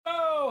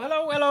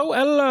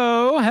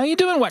Hello. How you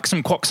doing,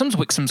 Waxum Quoxums,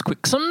 Wixums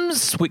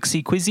Quixums,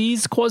 Wixie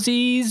Quizzies,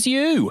 Quazzies,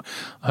 you?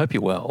 I hope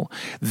you're well.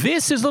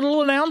 This is a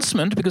little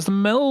announcement because the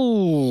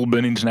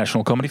Melbourne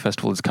International Comedy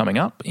Festival is coming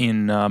up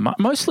in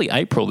mostly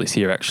April this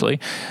year, actually,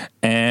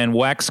 and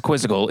Wax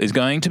Quizzical is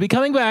going to be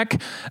coming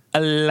back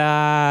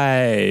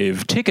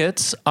live.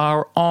 Tickets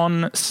are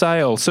on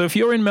sale. So if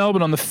you're in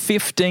Melbourne on the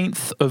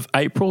 15th of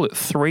April at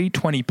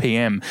 3:20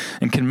 p.m.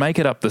 and can make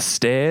it up the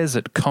stairs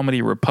at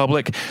Comedy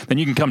Republic, then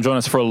you can come join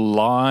us for a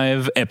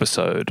live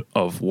episode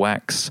of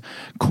Wax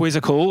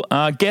Quizzical.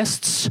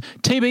 Guests,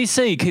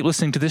 TBC. Keep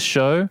listening to this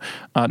show.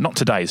 Not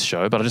today's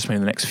show, but I just mean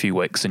in the next few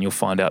weeks, and you'll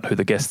find out who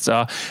the guests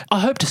are. I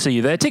hope to see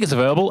you there. Tickets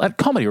available at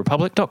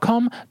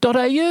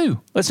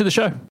comedyrepublic.com.au. Let's do the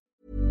show.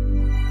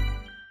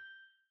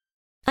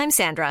 I'm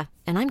Sandra,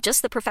 and I'm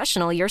just the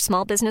professional your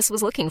small business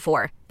was looking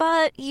for.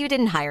 But you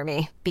didn't hire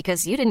me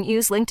because you didn't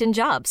use LinkedIn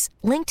Jobs.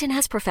 LinkedIn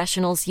has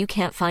professionals you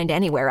can't find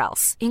anywhere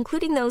else,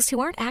 including those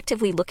who aren't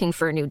actively looking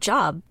for a new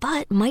job,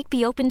 but might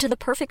be open to the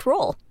perfect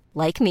role,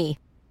 like me.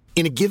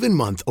 In a given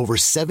month, over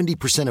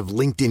 70% of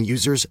LinkedIn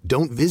users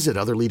don't visit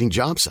other leading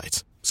job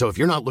sites. So if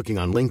you're not looking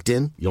on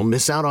LinkedIn, you'll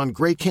miss out on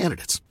great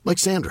candidates like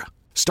Sandra.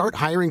 Start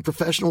hiring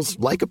professionals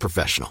like a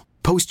professional.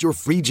 Post your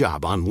free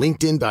job on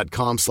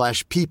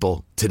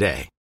linkedin.com/people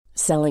today.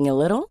 Selling a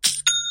little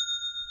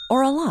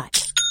or a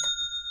lot?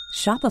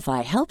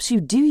 Shopify helps you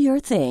do your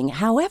thing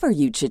however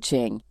you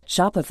cha-ching.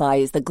 Shopify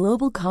is the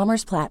global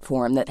commerce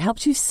platform that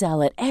helps you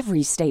sell at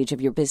every stage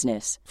of your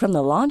business. From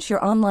the launch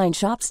your online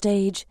shop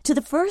stage to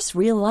the first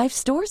real-life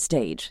store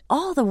stage,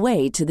 all the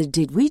way to the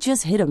did we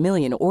just hit a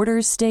million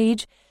orders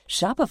stage.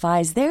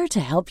 Shopify is there to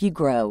help you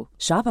grow.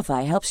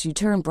 Shopify helps you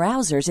turn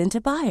browsers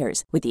into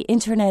buyers with the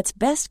internet's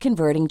best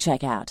converting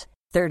checkout.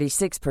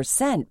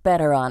 36%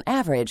 better on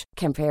average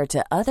compared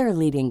to other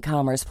leading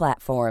commerce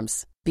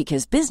platforms.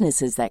 Because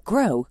businesses that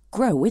grow,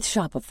 grow with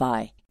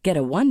Shopify. Get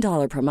a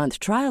 $1 per month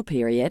trial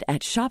period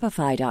at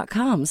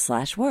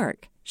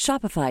shopify.com/work.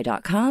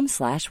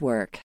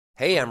 Shopify.com/work.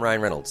 Hey, I'm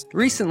Ryan Reynolds.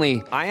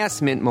 Recently, I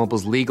asked Mint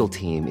Mobile's legal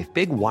team if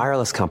big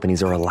wireless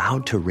companies are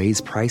allowed to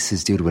raise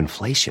prices due to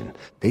inflation.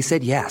 They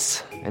said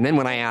yes. And then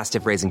when I asked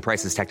if raising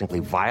prices technically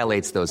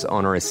violates those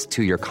onerous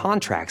 2-year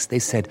contracts, they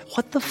said,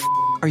 "What the f***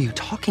 are you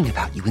talking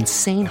about, you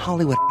insane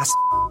Hollywood ass?"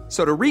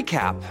 So to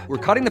recap, we're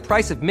cutting the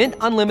price of Mint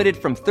Unlimited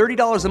from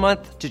 $30 a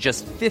month to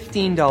just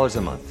 $15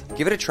 a month.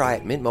 Give it a try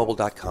at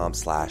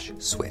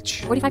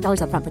mintmobile.com/switch.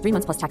 $45 up front for 3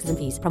 months plus taxes and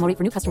fees. Promo rate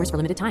for new customers for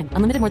limited time.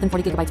 Unlimited more than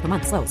 40 gigabytes per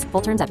month. Slows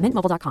full terms at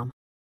mintmobile.com.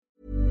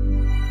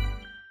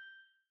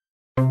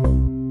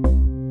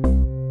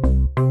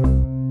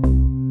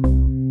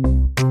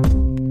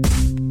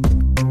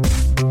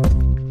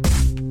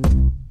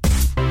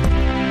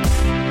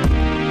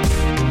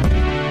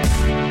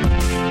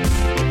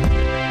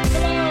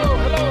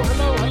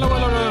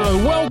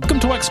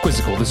 Wax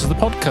Quizzical. This is the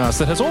podcast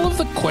that has all of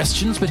the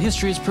questions, but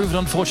history has proven,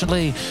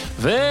 unfortunately,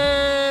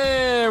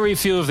 very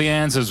few of the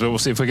answers. But we'll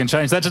see if we can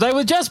change that today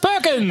with Jess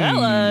Perkins.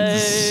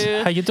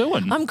 Hello. How you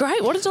doing? I'm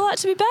great. What a delight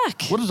to be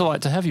back. What a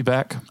delight to have you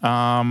back.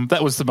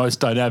 That was the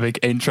most dynamic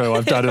intro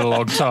I've done in a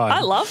long time.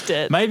 I loved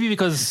it. Maybe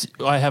because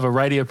I have a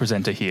radio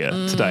presenter here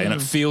today, and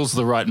it feels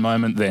the right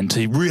moment then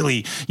to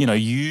really,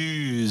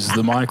 use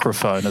the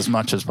microphone as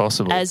much as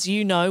possible. As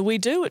you know, we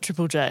do at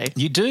Triple J.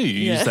 You do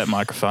use that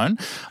microphone.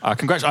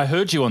 Congrats. I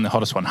heard you on the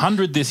Hottest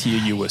 100 this year.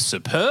 You were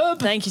superb.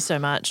 Thank you so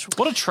much.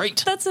 What a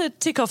treat. That's a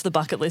tick off the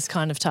bucket list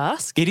kind of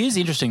task. It is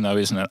interesting though,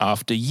 isn't it,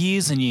 after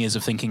years and years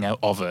of thinking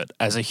of it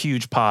as a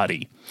huge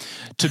party,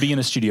 to be in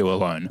a studio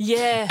alone.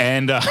 Yeah.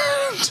 And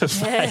to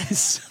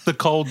face the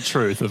cold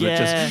truth of it,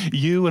 just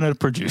you and a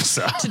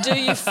producer. To do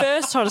your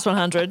first Hottest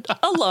 100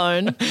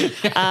 alone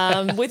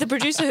with a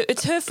producer.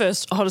 It's her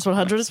first Hottest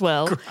 100 as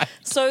well. Great.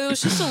 So it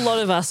was just a lot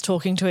of us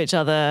talking to each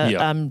other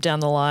down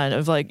the line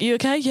of like, you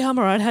okay? Yeah, I'm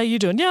all right. How are you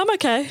doing? Yeah, I'm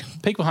okay.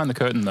 Peek behind the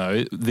curtain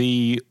though,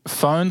 the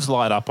phones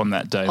light up on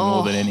that day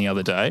more than any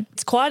other day.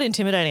 It's quite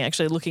intimidating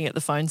actually looking at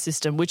the phone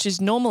system, which is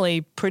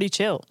normally pretty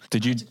chill.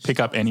 Did you pick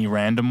up any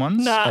random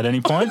ones at any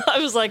point? I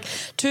was like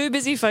too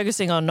busy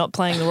focusing on not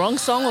playing the wrong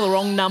song or the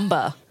wrong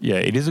number. Yeah,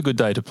 it is a good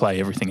day to play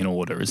everything in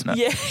order, isn't it?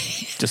 Yeah.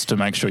 Just to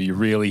make sure you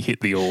really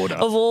hit the order.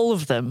 Of all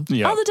of them.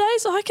 Yeah. Other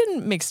days I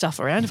can mix stuff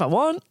around if I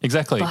want.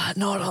 Exactly. But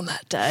not on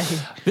that day.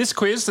 This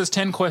quiz, there's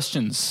 10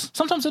 questions.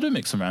 Sometimes I do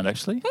mix them around,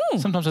 actually.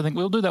 Sometimes I think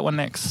we'll do that one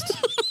next.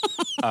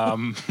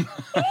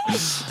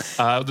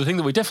 The thing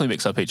that we definitely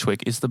mix up each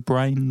week is the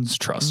Brains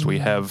Trust. We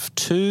have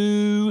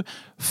 2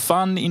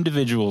 fun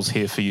individuals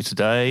here for you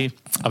today.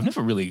 I've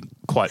never really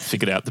quite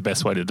figured out the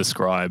best way to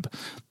describe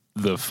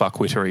the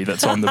fuckwittery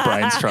that's on the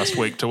Brains Trust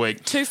week to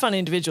week. 2 fun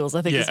individuals,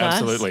 I think is nice.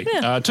 Absolutely.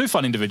 Yeah. 2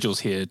 fun individuals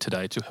here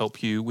today to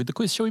help you with the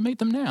quiz. Shall we meet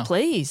them now?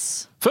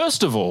 Please.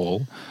 First of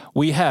all,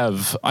 we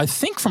have, I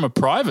think from a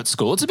private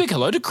school, it's a big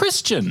hello to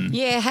Christian.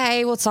 Yeah,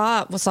 hey, what's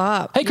up? What's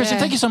up? Hey, Christian,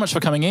 thank you so much for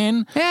coming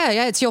in.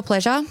 Yeah, it's your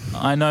pleasure.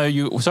 I know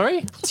you, sorry?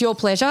 It's your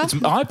pleasure. It's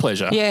my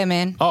pleasure. Yeah,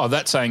 man. Oh,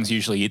 that saying's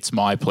usually it's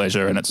my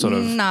pleasure and it's sort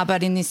of... Nah,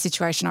 but in this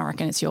situation, I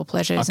reckon it's your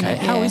pleasure, isn't it?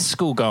 How is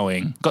school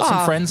going? Got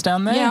some friends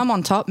down there? Yeah, I'm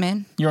on top,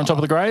 man. You're on top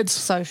of the grades?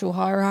 Social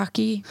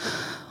hierarchy.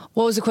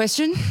 What was the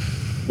question?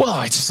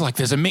 Well, it's just like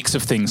there's a mix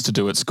of things to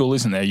do at school,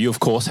 isn't there? You, of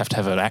course, have to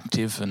have an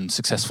active and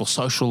successful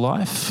social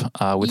life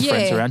with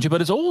friends around you,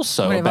 but it's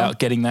also about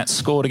getting that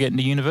score to get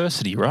into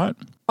university, right?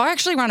 I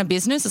actually run a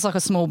business. It's like a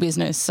small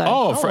business. So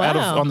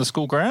on the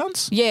school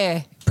grounds?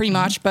 Yeah, pretty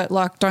much, but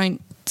like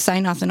don't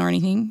say nothing or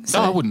anything. So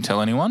I wouldn't tell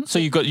anyone. So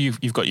you've got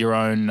your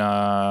own...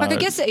 like I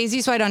guess the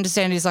easiest way to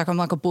understand it is like I'm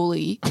like a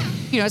bully.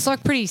 It's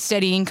like pretty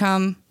steady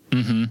income,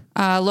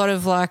 a lot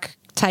of like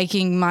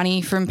taking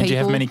money from people. Do you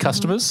have many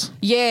customers?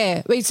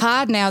 Yeah. It's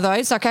hard now though.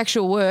 It's like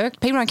actual work.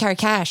 People don't carry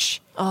cash.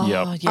 Oh,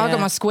 Yep. yeah. I got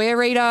my Square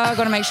reader. I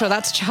got to make sure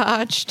that's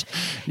charged,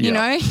 you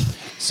know?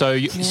 So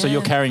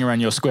you're carrying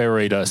around your Square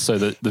reader so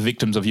that the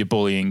victims of your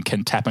bullying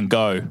can tap and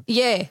go.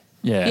 Yeah.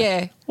 Yeah.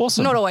 Yeah.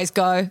 Awesome. Not always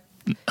go.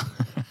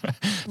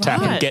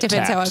 Tap and get Depends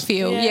tapped. how I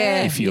feel.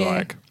 Yeah. If you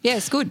like. Yeah,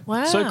 it's good.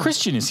 Wow. So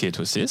Christian is here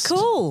to assist.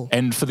 Cool.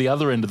 And for the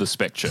other end of the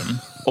spectrum,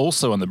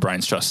 also on the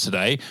Brains Trust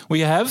today,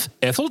 we have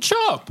Ethel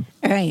Chop.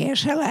 Oh,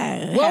 yes,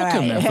 hello.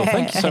 Welcome, Hello. Ethel.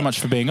 Thank you so much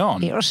for being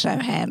on. You're so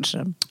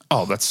handsome.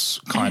 Oh, that's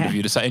kind of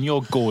you to say. And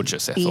you're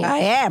gorgeous, Ethel. I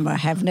am. I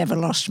have never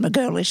lost my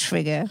girlish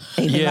figure,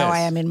 even Yes. though I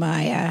am in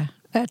my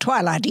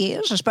twilight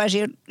years, I suppose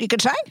you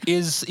could say.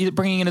 Is it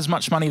bringing in as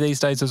much money these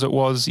days as it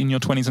was in your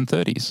 20s and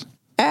 30s?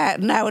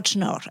 No, it's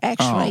not,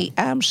 actually.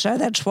 So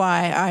that's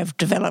why I've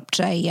developed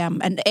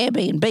an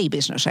Airbnb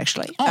business,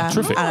 actually. Oh,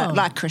 terrific.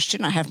 Like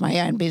Christian, I have my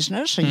own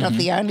business. I'm not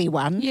the only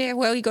one. Yeah,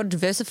 well, you got to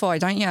diversify,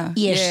 don't you?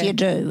 Yes, you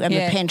do. And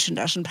the pension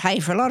doesn't pay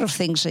for a lot of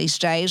things these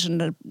days,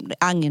 and the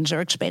onions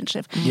are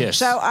expensive. Yes,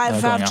 So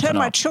I've they're going up turned and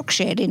my up. chook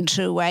shed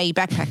into a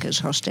backpackers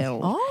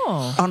hostel.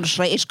 Oh.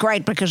 Honestly, it's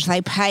great because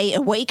they pay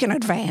a week in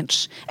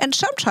advance. And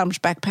sometimes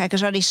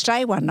backpackers only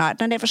stay one night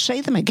and I never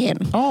see them again.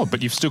 Oh,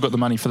 but you've still got the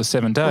money for the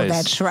 7 days. Well,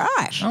 that's right.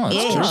 Oh, that's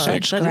yes, terrific.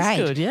 that's That great.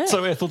 is good, yeah.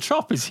 So Ethel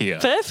Chop is here.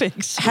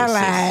 Perfect. Hello.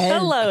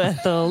 Hello,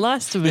 Ethel.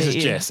 Nice to meet This is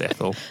you. Jess,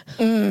 Ethel.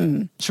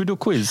 Should we do a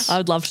quiz? I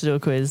would love to do a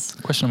quiz.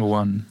 Question number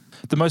 1.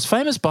 The most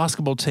famous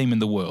basketball team in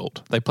the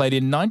world. They played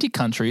in 90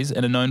 countries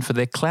and are known for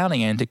their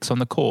clowning antics on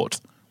the court.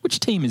 Which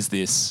team is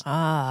this?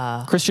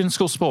 Christian,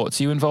 school sports.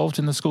 Are you involved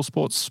in the school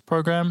sports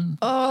program?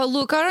 Oh,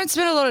 look, I don't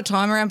spend a lot of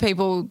time around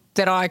people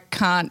that I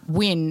can't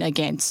win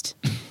against.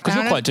 Because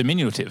you're quite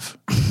diminutive.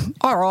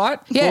 All right,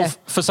 yeah. Well,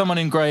 for someone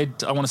in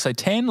grade, I want to say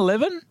 10,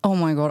 11? Oh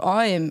my God,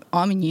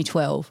 I'm in year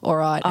 12, all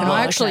right. And Oh,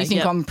 I actually okay, think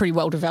yep. I'm pretty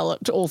well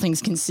developed, all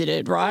things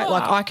considered, right?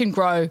 Like I can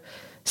grow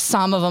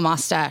some of a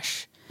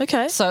mustache.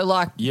 Okay. So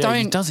like Yeah,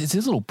 don't it does. It's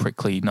this little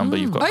prickly number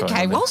you've got going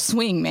Okay, on well there.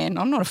 swing, man.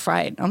 I'm not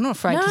afraid. I'm not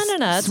afraid No, to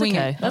it's swing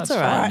okay. it. That's That's all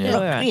right. fine, yeah. Yeah,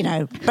 all Look, right. you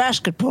know,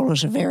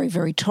 basketballers are very,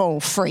 very tall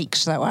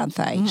freaks, though, aren't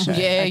they? So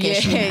Yeah, I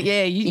guess, yeah, you know,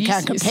 yeah. You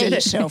can't you compare said it.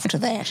 yourself to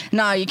that.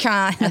 No, you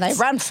can't. And they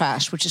run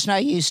fast, which is no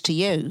use to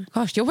you.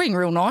 Gosh, you're being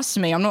real nice to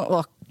me. I'm not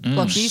like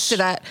used to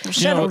that.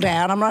 Settle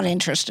down. I'm not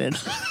interested.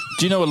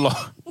 Do you know a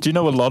lot? Do you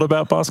know a lot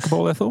about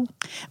basketball, Ethel?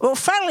 Well,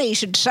 funnily you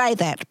should say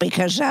that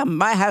because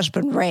my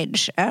husband, Reg,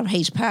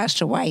 he's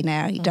passed away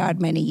now. He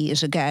died many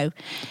years ago.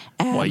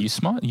 Why you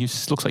smile? You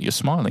looks like you're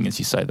smiling as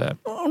you say that.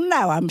 Well,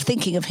 no, I'm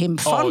thinking of him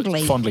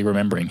fondly. Oh, fondly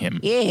remembering him.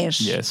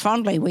 Yes,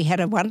 fondly. We had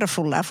a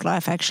wonderful love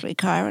life, actually,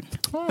 Kyron.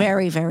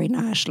 Very, very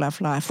nice love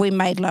life. We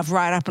made love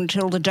right up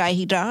until the day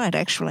he died,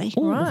 actually.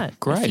 Right.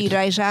 Great. A few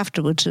days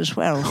afterwards as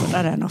well. But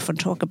I don't often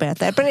talk about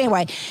that. But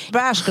anyway,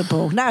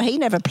 basketball. No, he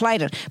never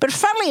played it. But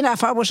funnily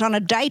enough, I was on a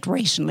date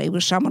recently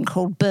with someone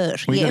called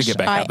Bert. Well, you yes, gotta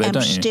get back I up there, am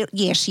don't you? still.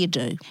 Yes, you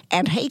do.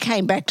 And he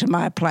came back to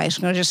my place,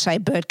 and I'll just say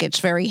Bert gets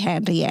very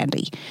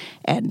handy-andy.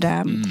 And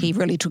he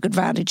really took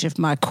advantage of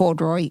my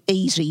corduroy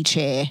easy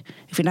chair,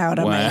 if you know what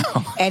I mean.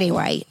 Wow.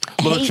 Anyway.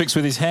 A lot of tricks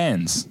with his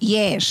hands.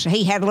 Yes,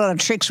 he had a lot of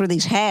tricks with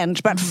his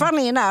hands, but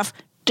funnily enough,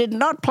 did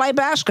not play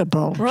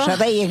basketball. So Right.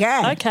 there you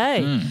go.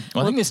 Okay.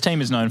 Well, I think this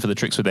team is known for the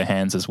tricks with their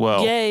hands as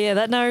well. Yeah,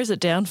 that narrows it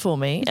down for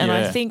me. And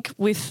I Yeah. think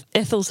with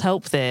Ethel's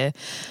help there,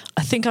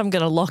 I think I'm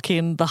going to lock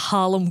in the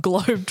Harlem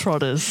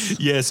Globetrotters.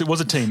 Yes, it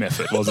was a team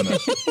effort, wasn't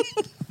it?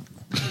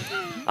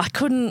 I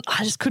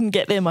just couldn't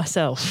get there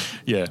myself.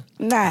 Yeah.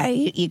 No,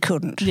 you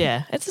couldn't.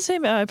 Yeah, it's the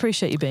same. I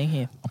appreciate you being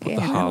here. Yeah,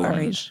 The no Harlem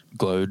worries.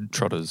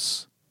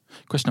 Globetrotters.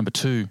 Question number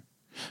 2.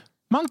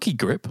 Monkey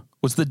Grip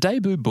was the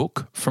debut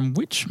book from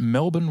which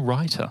Melbourne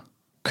writer?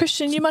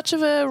 Christian, you much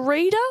of a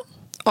reader?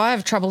 I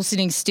have trouble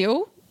sitting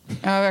still.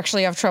 I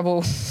actually have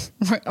trouble.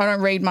 I don't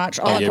read much.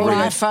 I like yeah, all read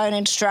my- iPhone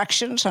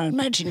instructions, I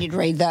imagine you'd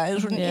read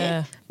those, wouldn't Yeah.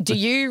 you? Do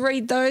you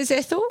read those,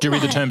 Ethel? Do you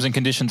read the terms and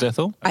conditions,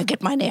 Ethel? I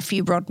get my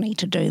nephew Rodney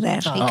to do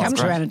that. He comes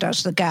great. around and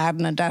does the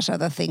garden and does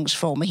other things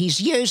for me. He's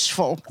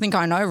useful. I think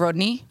I know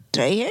Rodney.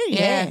 Do you?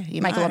 Yeah,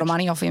 you make a lot of might.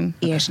 money off him.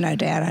 Yes, no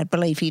doubt. I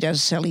believe he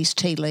does sell his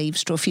tea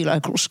leaves to a few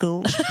local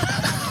schools.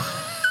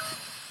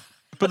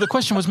 But the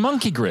question was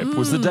Monkey Grip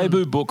was the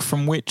debut book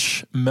from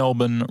which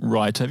Melbourne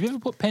writer? Have you ever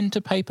put pen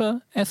to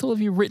paper, Ethel? Have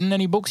you written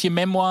any books? Your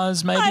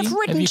memoirs, maybe? I've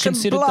written Have you some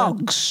considered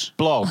blogs. That?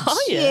 Blogs?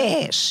 Oh, yeah.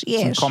 Yes,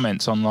 yes. Some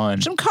comments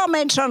online. Some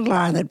comments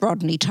online that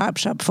Rodney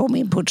types up for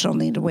me and puts on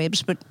the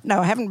interwebs. But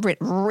no, I haven't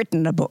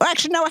written a book.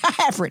 Actually, no, I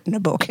have written a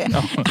book.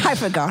 I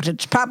forgot.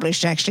 It's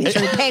published, actually,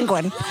 through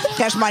Penguin. It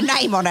has my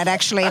name on it,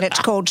 actually, and it's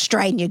called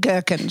Strain Your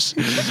Gherkins.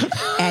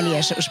 And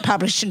yes, it was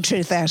published in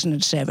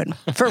 2007.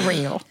 For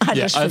real.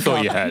 I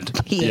thought you had.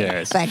 Yeah,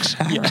 yes. Thanks,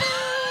 Cara.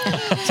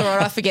 It's all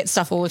right. I forget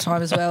stuff all the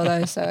time as well,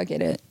 though, so I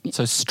get it.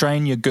 So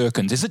Strain Your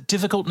Gherkins. Is it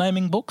difficult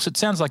naming books? It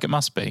sounds like it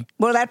must be.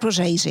 Well, that was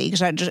easy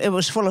because it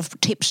was full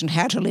of tips on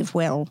how to live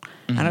well.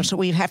 And I said,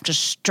 well, you have to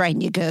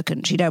strain your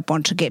gherkins. You don't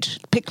want to get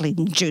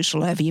pickling juice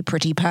all over your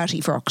pretty party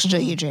frocks, do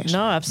you, Jess?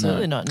 No,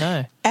 absolutely not,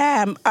 no.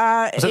 Was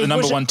that the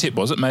number one tip,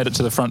 was it? Made it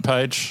to the front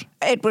page?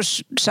 It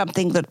was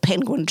something that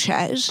Penguin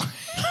chose.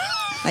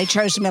 They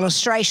chose some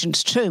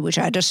illustrations too, which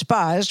I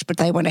despised, but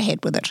they went ahead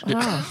with it.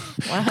 Oh,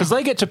 wow. Because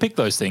they get to pick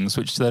those things,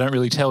 which they don't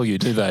really tell you,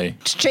 do they?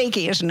 It's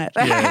cheeky, isn't it?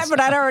 Yes. But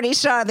I'd already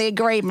signed the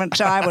agreement,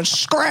 so I was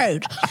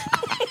screwed.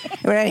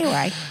 But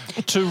anyway.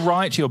 To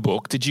write your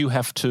book, did you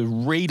have to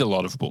read a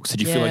lot of books?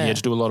 Did you feel like you had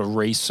to do a lot of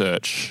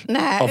research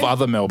of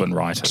other Melbourne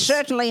writers?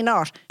 Certainly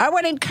not. I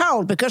went in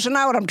cold because I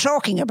know what I'm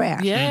talking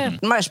about. Yeah.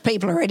 Most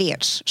people are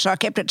idiots, so I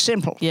kept it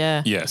simple.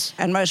 Yeah. Yes.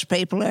 And most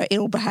people are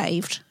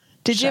ill-behaved.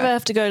 Did you ever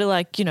have to go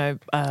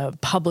to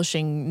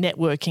publishing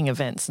networking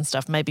events and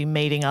stuff, maybe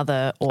meting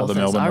other authors?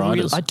 Melbourne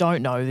writers? I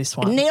don't know this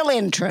one. Nil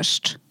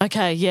interest.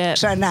 Okay, yeah.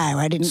 So no,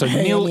 I didn't. So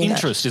hear nil any of that.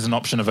 interest is an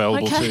option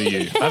available to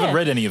you. I haven't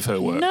read any of her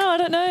work. No, I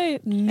don't know.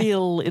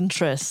 Nil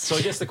interest. So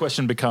I guess the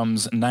question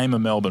becomes, name a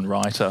Melbourne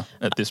writer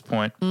at this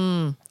point.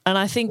 And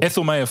I think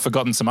Ethel may have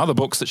forgotten some other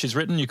books that she's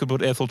written. You could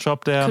put Ethel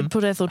Chop down. could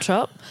put Ethel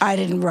Chop. I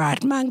didn't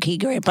write Monkey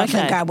Grip. I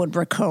think Okay. I would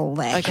recall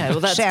that. Okay, well,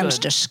 that's Sounds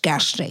good.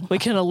 disgusting. We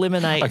can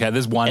eliminate Okay,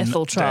 there's one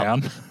Ethel Chop.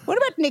 down. What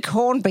about Nick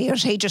Hornby? Or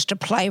is he just a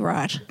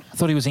playwright? I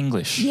thought he was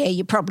English. Yeah,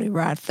 you're probably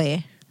right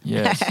there.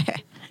 Yes.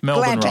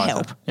 Melbourne Glad to writer.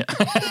 help. Yeah.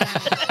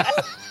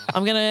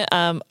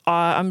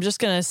 I'm just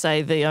gonna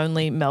say the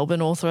only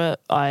Melbourne author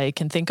I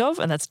can think of,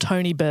 and that's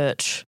Tony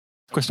Birch.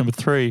 Question number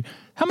 3.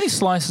 How many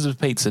slices of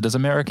pizza does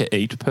America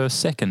eat per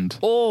second?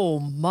 Oh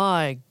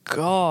my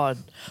God.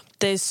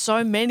 There's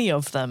so many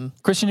of them.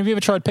 Christian, have you ever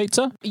tried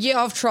pizza?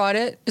 Yeah, I've tried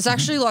it. It's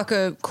actually like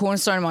a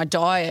cornerstone of my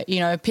diet. You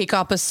know, pick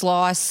up a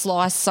slice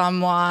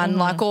someone,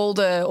 like all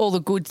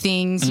the good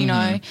things. You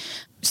know,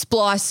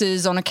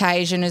 splices on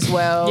occasion as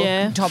well.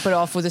 Yeah. Top it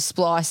off with a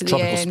splice at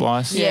Tropical the end.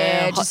 splice.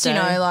 Yeah, hot just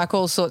day. like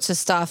all sorts of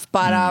stuff.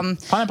 But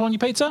Pineapple on your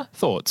pizza?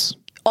 Thoughts?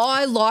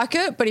 I like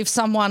it. But if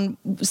someone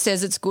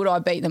says it's good, I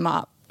beat them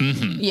up.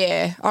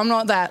 Yeah, I'm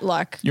not that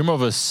like. You're more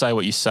of a say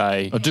what you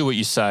say, or do what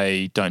you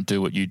say, don't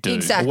do what you do.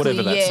 Exactly, Or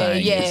whatever that yeah,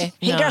 saying yeah. is.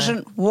 He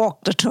doesn't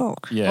walk the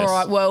talk. Yes. All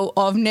right, well,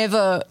 I've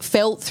never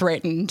felt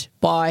threatened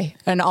by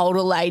an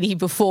older lady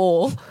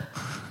before,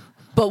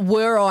 but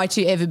were I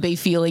to ever be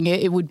feeling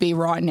it, it would be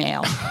right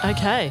now.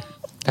 Okay.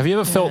 Have you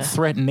ever felt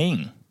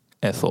threatening,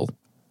 Ethel?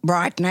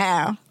 Right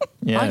now.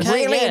 Yes.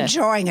 Okay. Really yeah.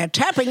 enjoying it.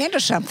 Tapping into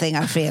something,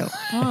 I feel.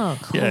 Oh,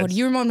 cool. Yes. God,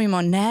 you remind me of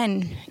my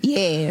nan.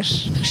 Yes,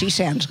 she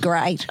sounds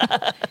great.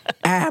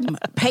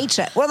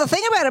 Pizza. Well, the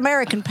thing about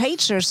American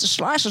pizza is the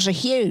slices are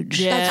huge,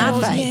 Yeah.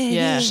 aren't they?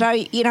 Yeah.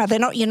 So, they're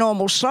not your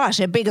normal slice.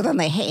 They're bigger than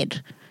their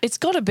head. It's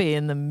got to be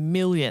in the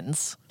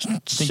millions. You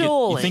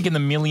Surely. think in the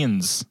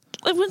millions.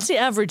 Once you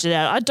average it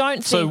out, I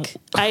don't So- think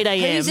 8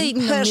 a.m. Who's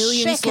eating a per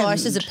million second.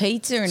 slices of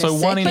pizza in So a 1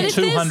 second? in But if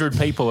there's- 200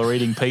 people are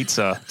eating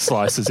pizza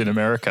slices in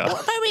America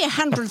Maybe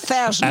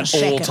 100,000 a at all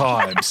second.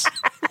 times.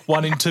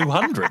 1 in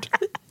 200.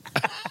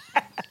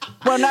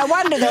 Well, no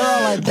wonder they're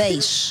all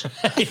obese.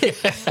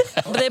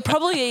 But they're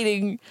probably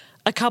eating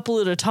a couple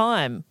at a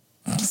time.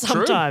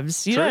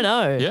 Sometimes. You True. don't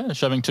know. Yeah,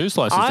 shoving 2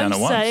 slices I'm down at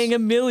once. saying a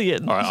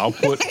million. All right, I'll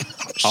put.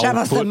 Some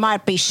I'll of put them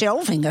might be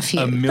shelving a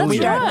few. a We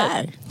million. don't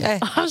right. know.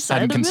 I'm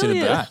saying hadn't a considered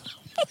million. that.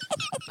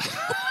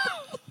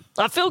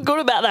 I feel good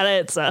about that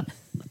answer.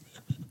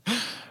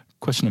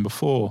 Question number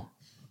 4.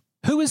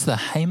 Who is the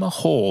Hamer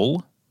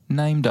Hall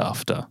named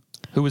after?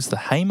 Who is the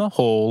Hamer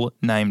Hall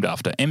named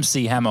after?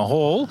 MC Hammer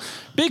Hall,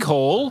 big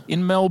hall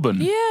in Melbourne.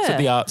 It's at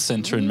the Arts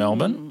Centre in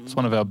Melbourne. It's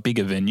one of our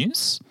bigger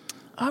venues.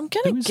 I'm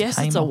going to Who is guess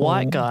it's Hamer a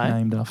white Hall guy.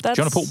 named after?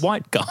 Do you want to put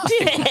white guy?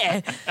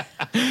 Yeah.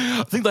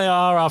 I think they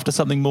are after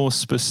something more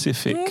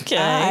specific. Okay.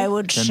 I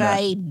would Then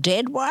say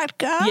dead white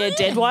guy. Yeah,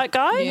 dead white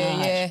guy? Yeah,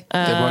 yeah.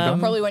 Dead white guy?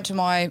 Probably went to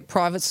my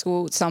private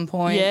school at some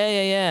point.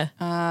 Yeah.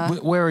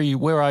 Where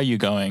are you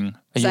going?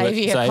 Are you at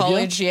Xavier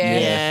College,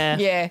 yeah.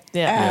 Yeah.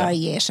 Yeah. Oh,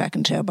 yes, I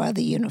can tell by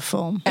the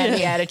uniform. And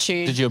the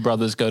attitude. Did your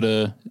brothers go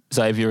to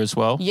Xavier as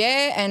well?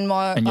 Yeah, and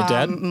your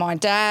dad? my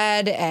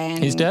dad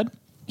and His dad?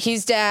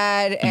 his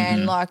dad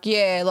and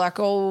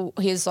all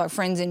his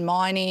friends in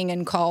mining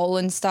and coal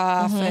and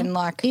stuff and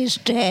Is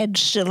Dad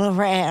still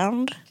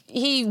around?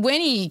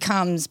 when he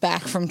comes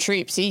back from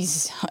trips,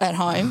 he's at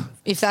home,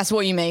 if that's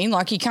what you mean.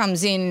 He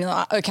comes in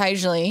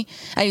occasionally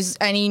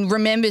and he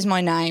remembers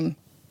my name.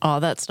 Oh,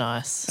 that's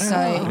nice.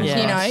 So, you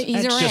know,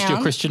 he's around. Just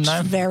your Christian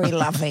name? Very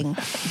loving.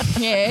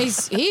 Yeah,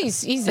 he's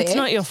there. It's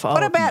not your fault.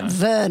 What about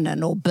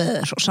Vernon or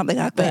Bert or something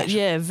like that?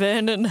 Yeah,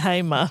 Vernon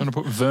Hamer. I'm going to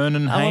put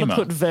Vernon Hamer. I want to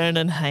put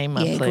Vernon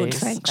Hamer, Yeah, please. good,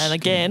 thanks. And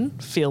again,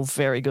 feel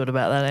very good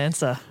about that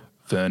answer.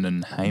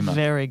 Vernon Hamer.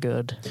 Very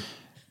good.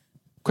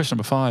 Question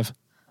number 5.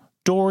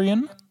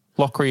 Dorian,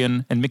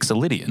 Locrian, and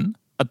Mixolydian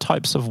are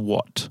types of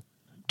what?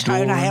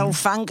 Toenail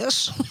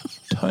fungus.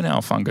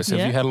 Toenail fungus. Have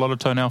Yeah. you had a lot of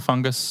toenail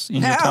fungus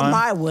in your Oh, time?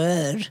 my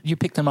word. You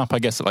picked them up, I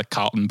guess, at like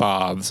Carlton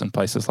Baths and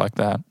places like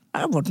that.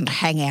 I wouldn't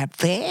hang out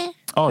there.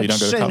 Oh, you don't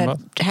go to Sooner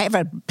Carlton have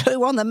a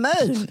poo on the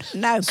moon.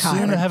 No,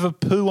 Sooner Kylie. have a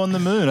poo on the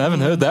moon. I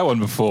haven't heard that one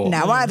before.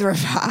 No, either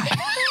have I.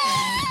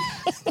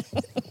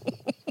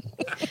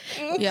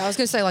 Yeah, I was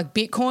going to say like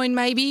Bitcoin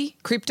maybe,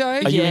 crypto.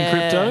 Are you in Yeah.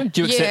 crypto?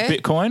 Do you accept Yeah.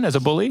 Bitcoin as a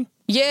bully?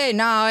 Yeah,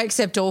 no, I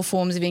accept all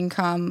forms of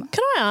income.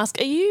 Can I ask,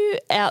 are you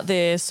out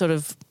there sort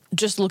of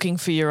just looking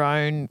for your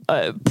own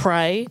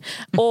prey,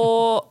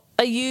 or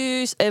are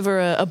you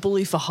ever a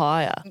bully for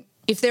hire?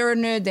 If they're a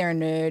nerd, they're a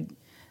nerd.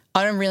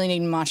 I don't really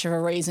need much of a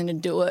reason to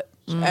do it.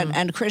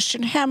 And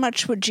Christian, how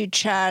much would you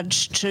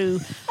charge to,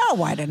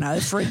 I don't know,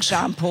 for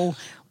example,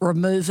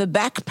 remove a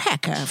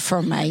backpacker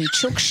from a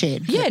chook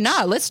shed? Yeah,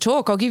 no, let's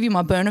talk. I'll give you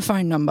my burner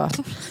phone number.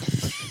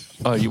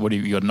 Oh, you got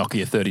a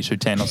Nokia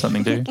 3210 or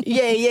something, do you?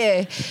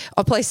 Yeah.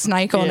 I play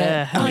Snake on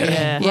Yeah, it. hell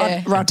yeah.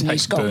 Yeah.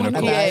 Rodney's got burner one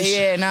of calls. those.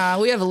 Yeah, nah,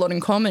 we have a lot in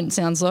common,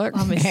 sounds like.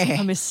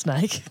 I miss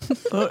Snake.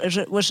 Well,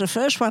 was the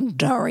first one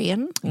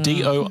Dorian?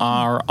 Dorian.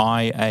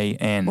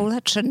 Well,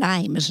 that's a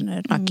name, isn't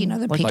it? Like, you know,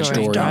 the Like picture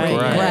Dorian of Dorian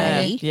Gray.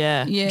 Gray.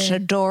 Yeah. Yeah. So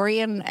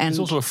Dorian and It's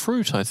also a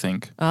fruit, I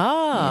think.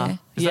 Ah.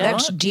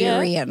 that's right?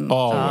 durian.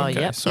 Oh, okay,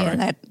 yep. sorry.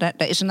 Yeah,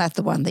 that isn't that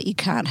the one that you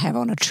can't have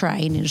on a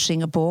train in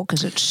Singapore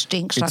because it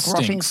stinks It like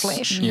rotting stinks.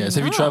 flesh? Yes.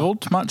 Have you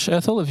travelled much,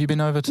 Ethel? Have you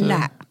been over to?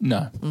 Nah.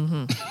 No.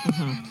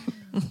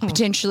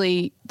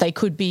 Potentially, they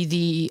could be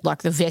the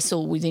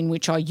vessel within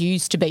which I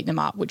used to beat them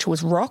up, which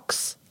was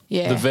rocks.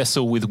 Yeah. The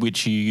vessel with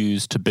which you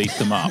used to beat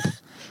them up.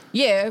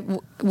 Yeah.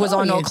 Was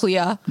I not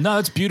clear? No,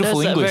 it's beautiful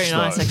That's English. very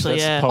nice, though. actually,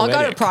 That's yeah. I go to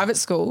poetic. private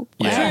school.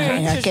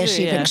 Yeah. I guess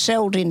you've Yeah.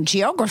 excelled in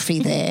geography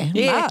there.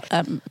 Yeah.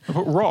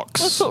 Put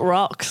rocks. Let's put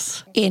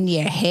rocks. In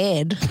your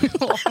head.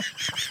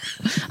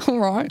 All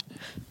right.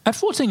 At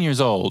 14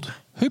 years old,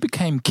 who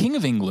became King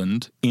of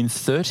England in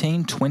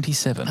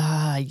 1327?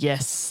 Ah,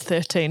 yes,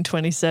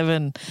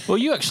 1327. Well,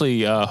 you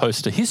actually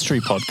host a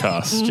history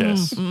podcast,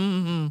 Jess.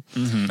 And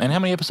how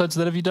many episodes of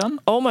that have you done?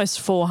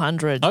 Almost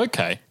 400.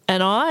 Okay.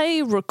 And I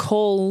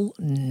recall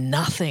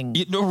nothing.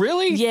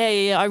 Really?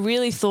 Yeah. I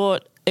really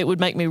thought it would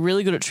make me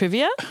really good at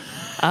trivia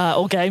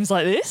or games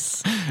like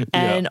this,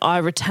 and I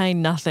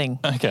retained nothing.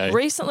 Okay.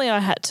 Recently, I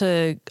had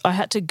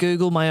to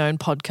Google my own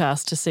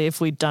podcast to see if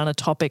we'd done a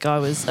topic I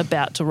was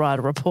about to write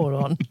a report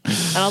on,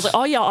 and I was like,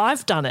 oh yeah,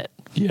 I've done it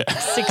Yeah.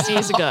 6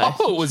 years ago.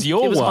 Oh, it was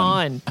your It was one.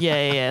 mine.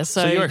 Yeah.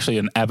 So you're actually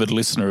an avid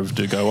listener of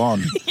Do Go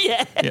On.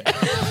 Yeah.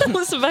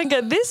 Listen,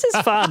 Vango, this is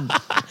fun.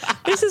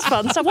 This is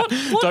fun. So what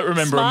Don't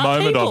remember a smart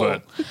moment people? of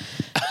it.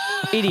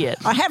 Idiot.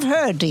 I have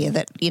heard, dear,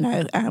 that,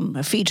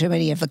 a few too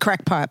many of the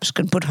crack pipes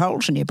can put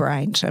holes in your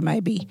brain, so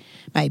maybe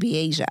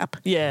ease up.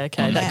 Yeah,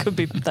 okay. That could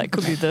be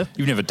the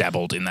You've never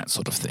dabbled in that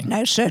sort of thing.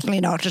 No, certainly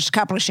not. Just a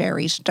couple of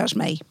sherries does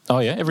me. Oh,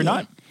 yeah? Every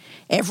night?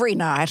 Every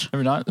night.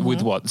 Every night?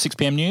 With what? 6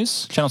 p.m.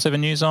 news? Channel 7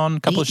 news on?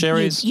 Couple of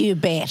sherries? You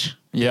bet.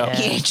 Yeah.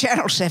 Yeah,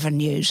 Channel 7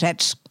 News.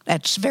 That's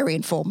very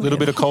informative. A little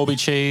bit of Colby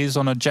cheese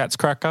on a Jats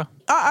cracker.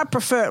 I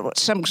prefer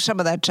some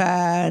of that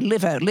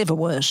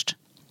liverwurst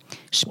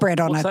spread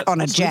on What's a that? on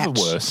a What's Jats.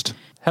 liverwurst?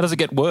 How does it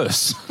get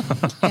worse?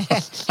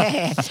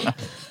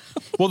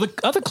 Well, the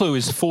other clue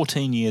is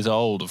 14 years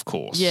old, of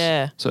course.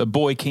 Yeah. So a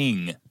boy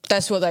king.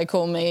 That's what they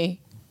call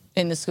me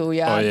in the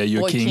schoolyard. Oh, yeah,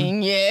 you're Boy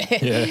king. Yeah.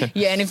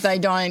 Yeah. And if they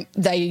don't,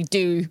 they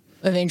do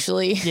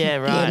eventually. Yeah,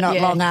 right. Yeah, not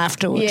Yeah. long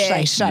afterwards, Yeah.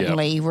 they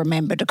suddenly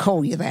remember to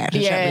call you that.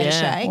 Is that what you're Yeah.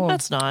 saying?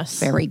 That's nice.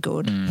 Very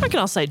good. Mm. I reckon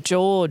I'll say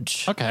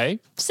George. Okay.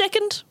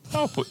 Second,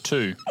 I'll put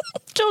 2.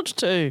 George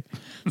 2.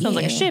 Sounds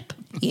like a Yeah. ship.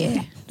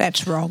 Yeah,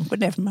 that's wrong, but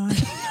never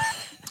mind.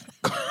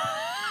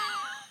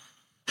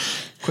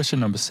 Question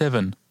number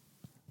 7.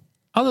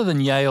 Other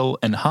than Yale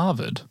and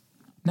Harvard,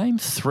 name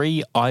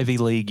 3 Ivy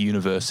League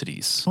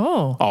universities.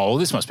 Oh. Oh,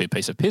 this must be a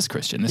piece of piss,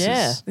 Christian. This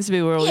Yeah. is... This would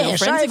be where all Yeah, your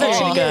friends so are going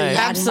over to to go. you.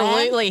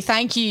 Absolutely.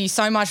 Thank you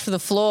so much for the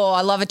floor.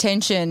 I love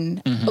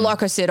attention.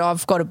 Like I said,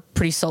 I've got a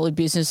pretty solid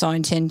business. I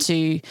intend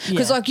to,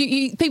 because Yeah. like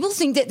you, people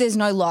think that there's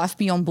no life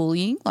beyond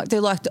bullying. Like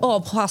they're like, oh,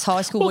 plus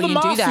high school, Well, where the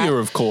you do that. mafia,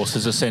 of course,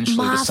 is essentially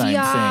the same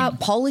Mafia, thing.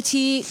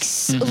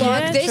 politics, Mm-hmm.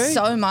 like Yeah, there's true.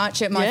 so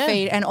much at my Yeah.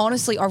 feet. And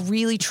honestly, I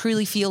really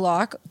truly feel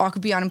like I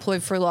could be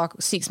unemployed for like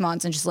 6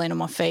 months and just land on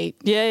my feet.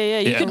 Yeah.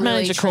 You Yeah. could I manage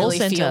really, a call truly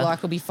centre. feel like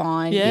I'll be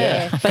fine.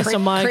 Yeah. Based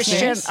on my Christian,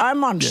 experience.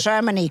 I'm on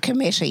so many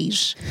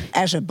committees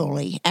as a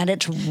bully, and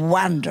it's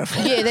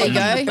wonderful. Yeah, there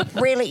you go.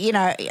 Really,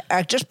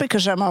 just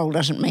because I'm old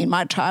doesn't mean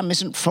my time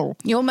isn't full.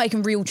 people. You're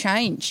making real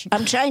change.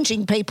 I'm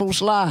changing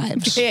people's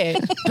lives. Yeah.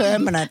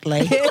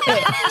 Permanently.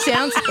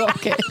 Sounds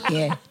like it.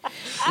 Yeah.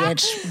 Yeah,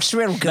 it's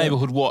real good.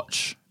 Neighbourhood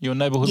Watch. Your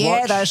Neighbourhood Yeah,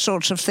 Watch? those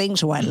sorts of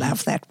things. Oh, I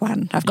love that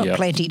one. I've got Yep.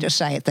 plenty to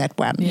say at that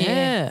one.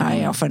 Yeah.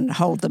 I often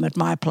hold them at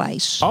my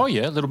place. Oh,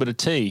 yeah, a little bit of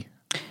tea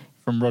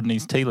from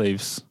Rodney's tea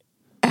leaves.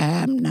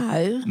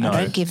 No, No.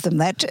 I don't give them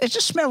that. It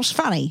just smells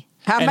funny.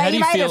 And how do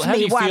you feel? of How do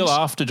me you feel once.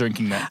 after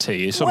drinking that tea? Are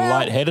you sort of Well,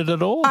 lightheaded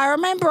at all? I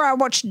remember I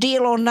watched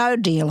Deal or No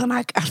Deal, and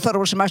I thought it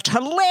was the most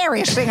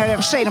hilarious thing I'd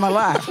ever seen in my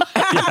life.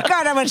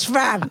 God, it was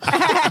fun.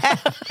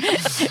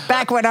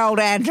 Back when old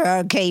Andrew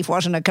O'Keefe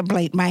wasn't a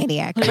complete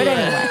maniac. But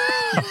anyway,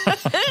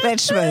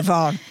 let's move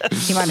on.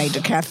 You might need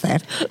to cut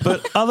that.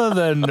 But other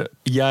than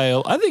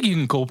Yale, I think you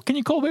can call. Can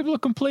you call people a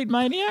complete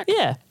maniac?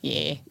 Yeah.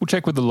 Yeah. We'll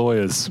check with the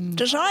lawyers.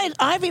 Does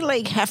Ivy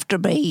League have to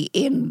be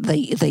in the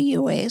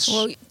US?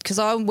 Well, because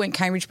I went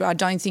Cambridge, but I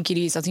don't think it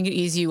is. I think it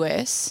is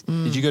US.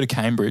 Did you go to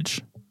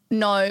Cambridge?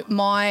 No,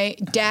 my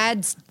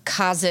dad's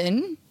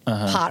cousin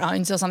part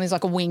owns or something. There's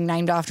like a wing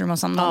named after him or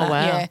something like that.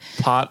 wow. Yeah.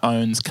 Part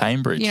owns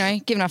Cambridge. You know,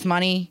 give enough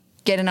money,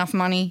 get enough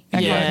money.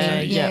 That kind of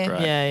thing. yeah,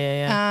 right.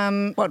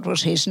 Yeah. What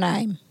was his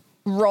name?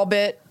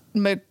 Robert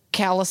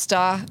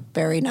McAllister.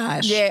 Very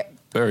nice. Yeah.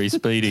 Very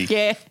speedy.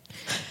 Yeah.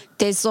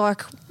 There's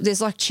like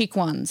chick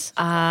ones.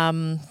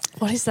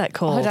 What is that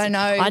called? I don't know.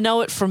 I know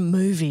it from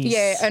movies.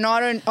 Yeah, and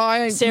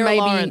I Sarah maybe,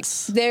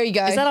 Lawrence. There you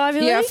go. Is that Ivy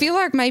Yeah, I League? feel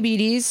like maybe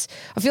it is.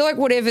 I feel like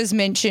whatever's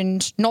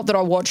mentioned. Not that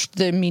I watched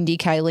the Mindy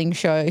Kaling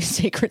show,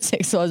 Secret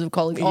Sex Lives of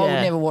College. I would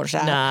Yeah. never watch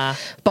that. Nah.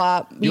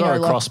 But You are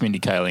know, across Mindy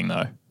Kaling,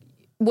 though.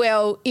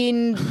 well,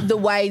 in the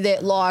way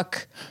that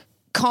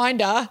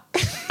kinda.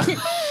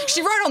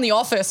 She wrote on The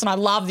Office, and I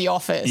love The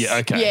Office. Yeah,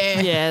 okay.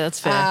 Yeah. Yeah, that's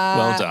fair.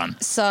 Well done.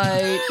 So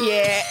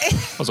yeah.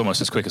 I was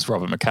almost as quick as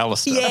Robert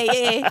McAllister.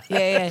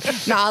 Yeah.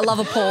 No, I love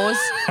a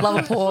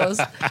pause.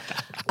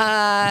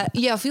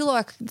 Yeah, I feel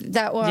like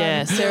that one.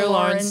 yeah, Sarah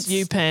Lawrence,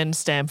 UPenn,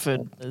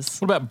 Stanford.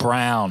 What about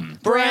Brown?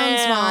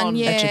 Brown's one,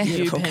 yeah. That's a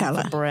beautiful UPenn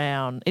colour. for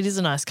Brown. It is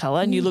a nice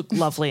colour, and you look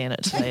lovely in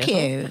it today. Thank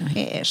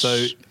you. Yes.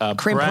 So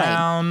Crimply.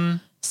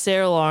 Brown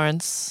Sarah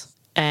Lawrence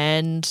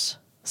and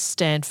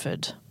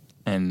Stanford.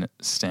 and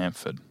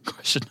Stanford.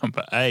 Question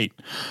number 8.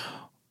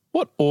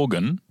 What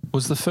organ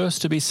was the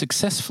first to be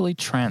successfully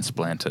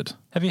transplanted?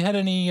 Have you had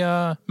any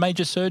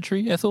major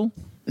surgery, Ethel?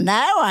 No,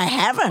 I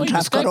haven't. Well, you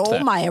I've got escaped all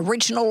that. my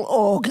original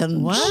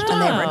organs, Wow.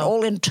 and they're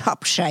all in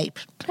top shape.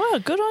 Wow,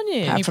 good on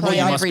you. Apart from probably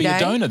You the must every be a day.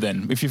 donor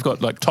then. If you've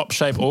got like top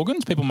shape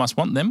organs, people must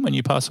want them when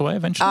you pass away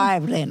eventually.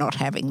 They're not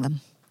having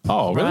them.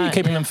 Oh, really? You're Right,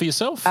 keeping yeah. them for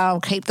yourself?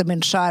 I'll keep them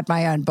inside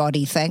my own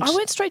body, thanks. I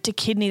went straight to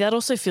kidney. That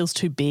also feels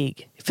too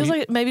big. It feels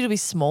like maybe it'll be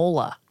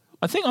smaller.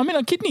 I mean,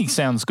 a kidney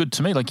sounds good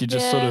to me. Like you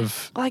just sort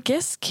of I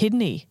guess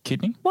kidney.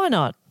 kidney. Why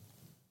not?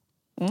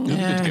 It'd be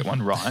good to get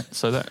one right.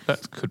 So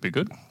that could be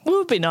good. Well, it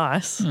would be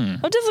nice.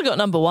 I've definitely got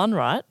number 1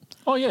 right.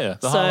 Oh yeah,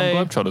 the so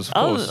Harlem Globetrotters,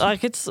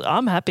 of course.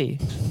 I'm happy.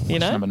 You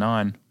know. Number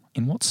 9.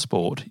 In what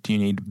sport do you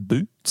need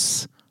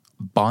boots,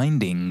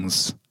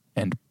 bindings,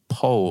 and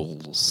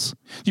poles?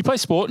 Do you play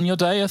sport in your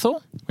day, Ethel?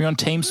 Were you on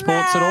team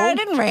sports at all? I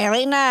didn't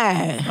really, no.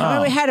 I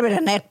mean, we had a bit of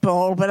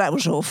netball, but that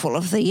was all full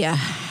of the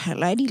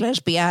lady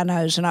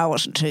lesbianos, and I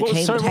wasn't too What-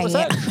 keen sorry, with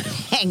what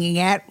was hanging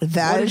out with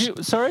What did those.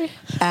 you, sorry?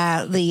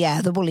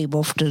 The woolly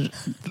woofed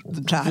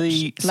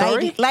types.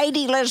 sorry?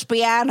 Lady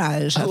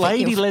lesbianos. I think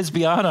Lady you've-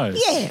 lesbianos.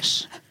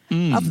 Yes.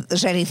 Not that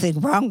there's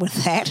anything wrong with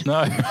that.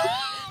 No.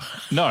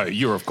 No,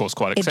 you're of course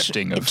quite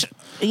accepting of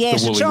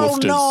Yes, the it's woolly all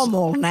woofters.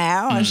 normal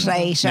now, as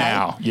they say.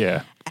 Now,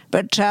 yeah.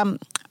 But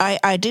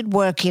I did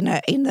work in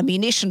the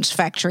munitions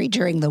factory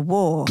during the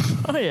war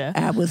Oh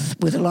yeah.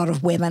 with a lot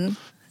of women.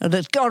 And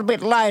it got a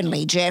bit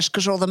lonely, Jess,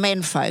 because all the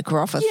men folk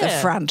were off at the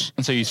Yeah. front.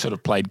 And so you sort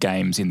of played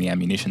games in the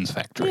ammunitions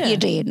factory. Yeah. You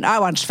did. I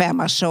once found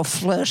myself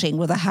flirting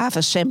with a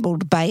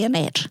half-assembled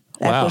bayonet.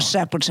 That Wow. was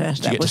that was a. Did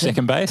you that get to was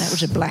second base? That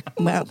was a black.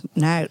 Well,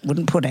 no, it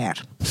wouldn't put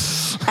out.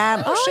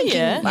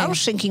 yeah. I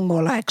was thinking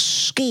more like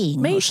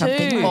skiing Me or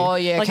something. too. Oh,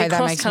 yeah, like okay, a that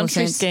makes more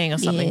cross-country sense. skiing or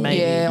something. Yeah.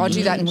 Maybe. Yeah, I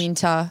do that in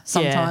winter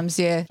sometimes.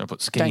 Yeah. I put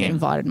Don't skiing. get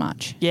invited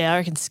much. Yeah, I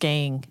reckon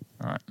skiing.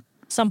 All right.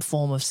 Some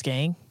form of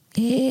skiing.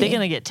 Yeah. They're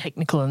going to get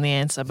technical in the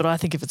answer, but I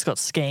think if it's got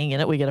skiing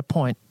in it, we get a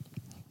point.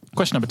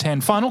 Question number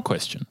 10, final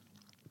question.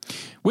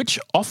 Which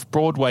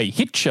off-Broadway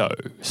hit show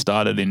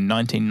started in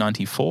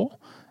 1994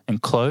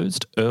 and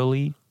closed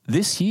early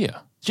this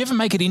year? Did you ever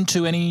make it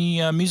into any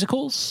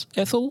musicals,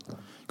 Ethel?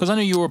 Because I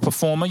know you were a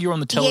performer. You were on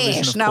the television,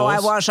 Yes, of no,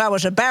 course. I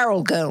was a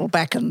barrel girl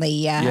back in the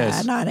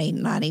Yes.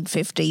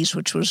 1950s,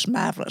 which was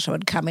marvellous. I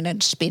would come in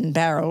and spin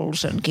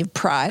barrels and give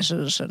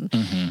prizes and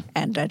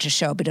just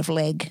show a bit of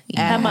leg.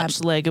 How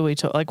much leg are we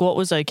talking? Like, what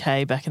was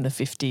okay back in the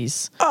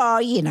 50s?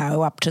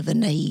 Oh, up to the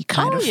knee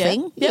kind Oh, of yeah.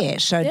 thing. Yep. Yeah,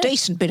 so Yeah.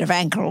 decent bit of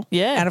ankle.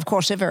 Yeah. And, of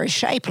course, they're very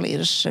shapely,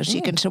 as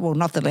you can see. Well,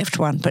 not the left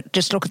one, but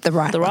just look at the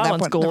right The one. right That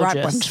one's one, The right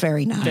gorgeous. one's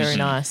very nice. Very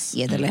nice.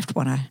 Yeah, the left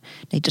one, I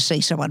need to see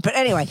someone. But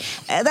anyway,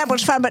 that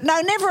was fun. But no,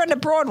 never never in a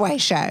Broadway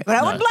show, but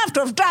I would love to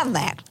have done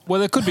that. Well,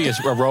 there could be a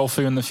role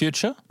for you in the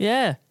future.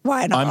 Yeah.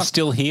 Why not? I'm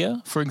Still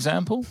Here, for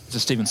example. It's a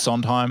Stephen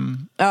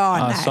Sondheim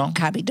no, song.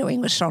 can't be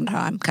doing with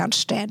Sondheim. Can't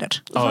stand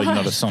it. Oh, you're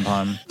not a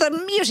Sondheim. The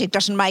music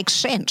doesn't make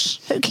sense.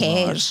 Who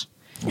cares?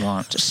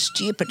 Right. It's a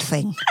stupid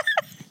thing.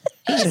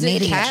 He's Is an it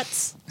idiot.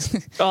 Cats?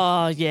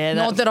 Oh, yeah.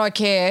 Not that I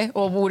care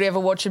or would ever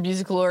watch a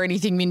musical or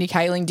anything Mindy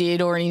Kaling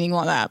did or anything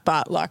like that,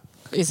 but, like,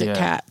 is it Yeah.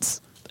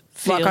 Cats?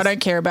 Like, I don't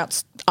care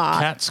about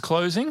art. Cats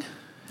closing?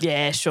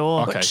 Yeah,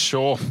 sure. Okay,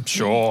 sure.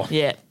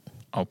 Yeah.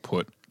 I'll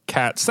put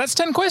Cats. That's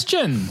 10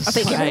 questions. I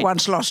think Great.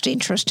 everyone's lost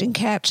interest in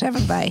cats,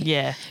 haven't they?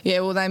 Yeah.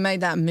 Yeah, well, they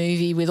made that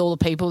movie with all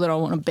the people that I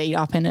want to beat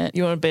up in it.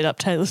 You want to beat up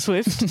Taylor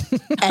Swift?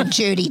 And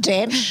Judi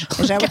Dench.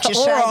 Is that what you're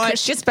All saying? right,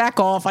 Chris? just back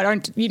off. I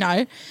don't,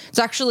 it's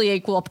actually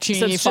equal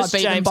opportunity So it's if I just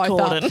beat them James both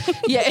Corden. up.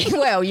 Yeah,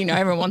 well,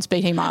 everyone wants to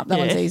beat him up. That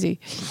Yeah. one's easy.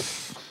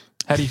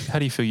 How do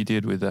you feel you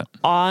did with that?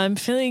 I'm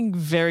feeling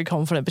very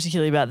confident,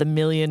 particularly about the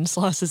 1,000,000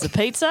 slices of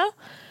pizza.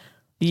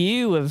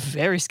 You were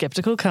very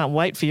skeptical. Can't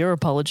wait for your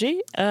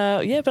apology.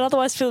 But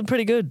otherwise feeling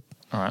pretty good.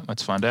 All right,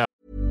 let's find out.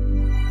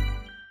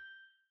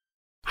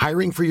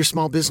 Hiring for your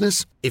small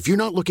business? If you're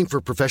not looking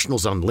for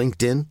professionals on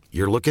LinkedIn,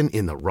 you're looking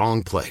in the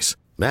wrong place.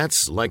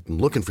 That's like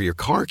looking for your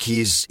car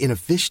keys in a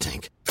fish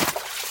tank.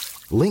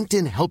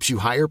 LinkedIn helps you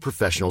hire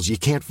professionals you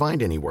can't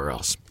find anywhere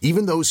else,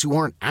 even those who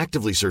aren't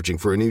actively searching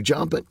for a new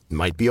job but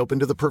might be open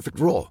to the perfect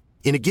role.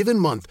 In a given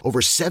month, over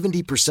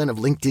 70% of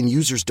LinkedIn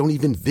users don't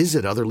even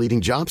visit other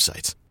leading job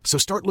sites. So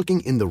start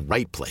looking in the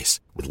right place.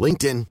 With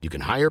LinkedIn, you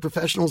can hire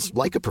professionals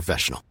like a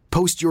professional.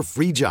 Post your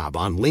free job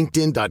on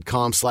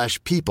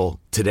linkedin.com/people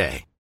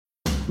today.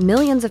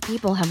 Millions of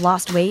people have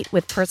lost weight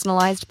with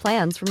personalized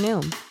plans from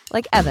Noom.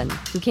 Like Evan,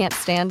 who can't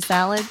stand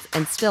salads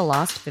and still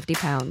lost 50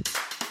 pounds.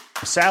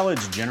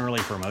 Salads generally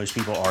for most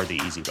people are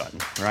the easy button,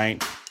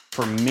 right?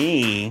 For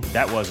me,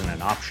 that wasn't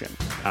an option.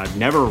 I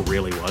never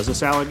really was a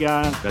salad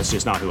guy. That's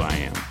just not who I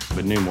am.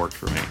 But Noom worked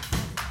for me.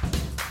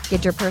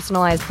 Get your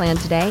personalized plan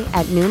today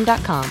at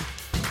Noom.com.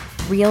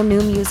 Real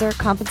Noom user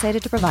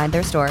compensated to provide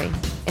their story.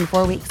 In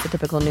 4 weeks, the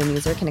typical Noom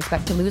user can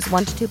expect to lose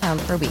 1 to 2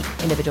 pounds per week.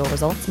 Individual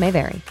results may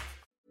vary.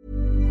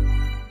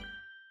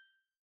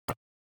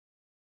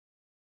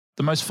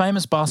 The most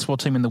famous basketball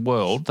team in the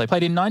world. They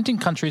played in 19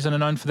 countries and are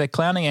known for their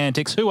clowning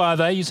antics. Who are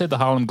they? You said the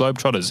Harlem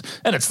Globetrotters.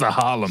 And it's the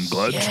Harlem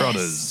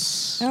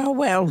Globetrotters. Oh,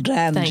 well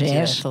done, Thank you,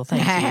 Jess. Ethel.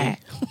 Thank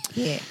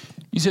you. Yeah.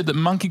 You said that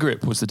Monkey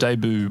Grip was the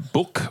debut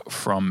book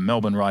from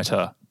Melbourne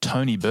writer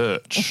Tony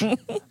Birch,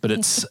 but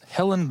it's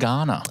Helen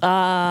Garner.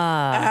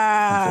 Oh,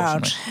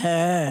 Unfortunately. it's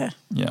her.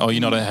 Yeah. Oh,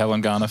 you're not a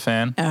Helen Garner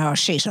fan? Oh,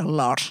 she's a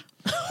lot.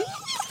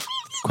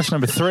 Question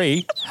number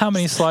 3. How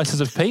many slices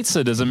of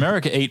pizza does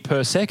America eat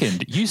per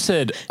second? You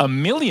said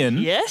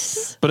 1,000,000.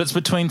 Yes? But it's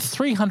between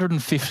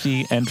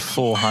 350 and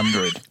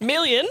 400.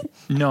 Million?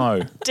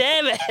 No.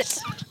 Damn it.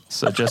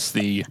 So just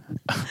the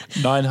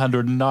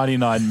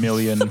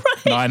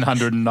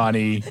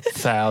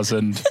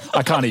 999,990,000.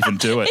 I can't even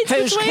do it.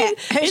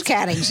 Who's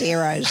counting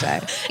zeros, though?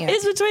 Yeah.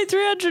 It's between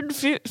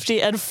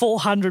 350 and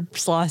 400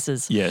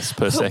 slices. Yes,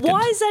 per But second. why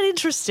is that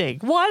interesting?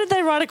 Why did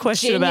they write a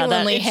question about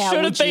that? Genuinely, It how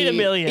should would have been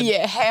you- 1,000,000.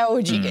 Yeah, how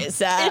would you guess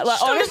that? It Like,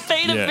 should have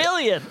been Yeah.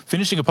 1,000,000.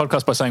 Finishing a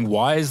podcast by saying,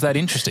 why is that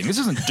interesting? This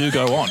isn't Do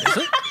Go On, is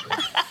it?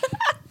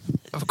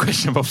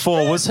 Question number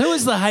 4 was, who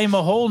is the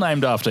Hamer Hall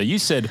named after? You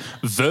said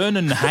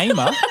Vernon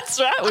Hamer, That's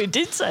right. We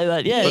did say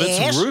that, yeah. but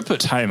Yes. it's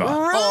Rupert Hamer.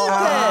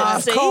 Oh,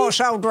 of see?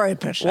 course, old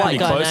Rupert. White Pretty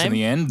guy close name. in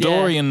the end. Yeah.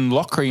 Dorian,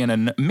 Locrian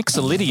and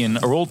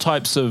Mixolydian are all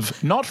types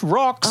of, not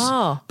rocks,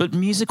 but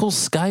musical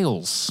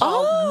scales.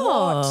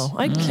 Oh,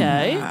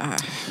 okay.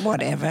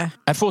 Whatever.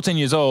 At 14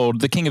 years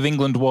old, the King of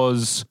England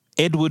was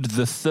Edward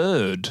III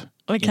in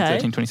Okay.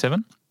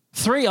 1327.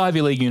 3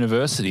 Ivy League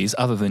universities,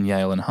 other than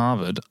Yale and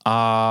Harvard,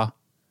 are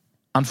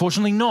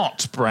unfortunately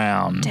not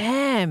Brown,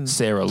 Damn.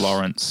 Sarah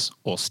Lawrence,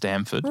 or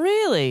Stanford.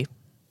 Really?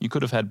 You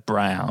could have had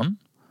Brown,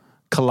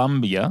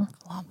 Columbia,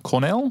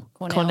 Cornell,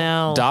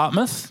 Cornell.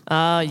 Dartmouth,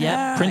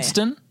 Yep.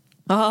 Princeton,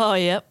 Oh,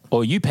 yep.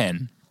 or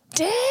UPenn,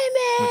 Damn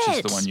which it.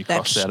 is the one you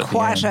That's crossed out at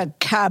quite the end. a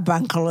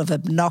carbuncle of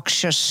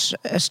obnoxious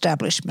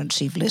establishments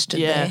you've listed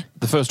Yeah. there.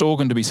 The first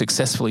organ to be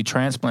successfully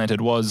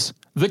transplanted was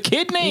the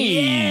kidney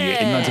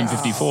in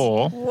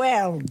 1954.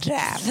 Well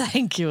done.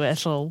 Thank you,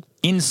 Ethel.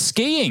 In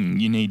skiing,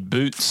 you need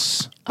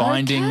boots,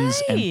 bindings,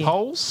 Okay. and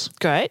poles.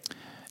 Great.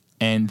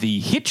 And the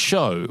hit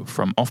show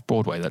from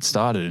Off-Broadway that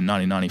started in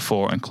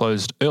 1994 and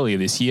closed earlier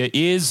this year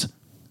is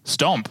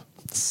Stomp.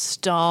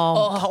 Stomp.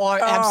 Oh, I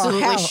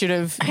absolutely how- should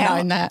have how-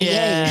 known that.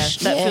 Yeah,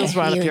 that feels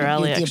right up your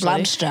alley, With your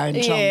actually.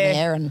 bloodstones on Yeah.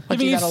 there. And I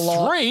do Giving that a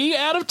lot. 3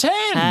 out of 10.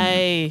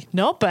 Hey,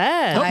 not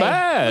bad. Not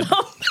bad.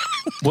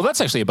 Well, that's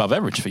actually above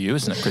average for you,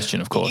 isn't it,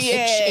 Christian, of course?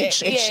 Yeah.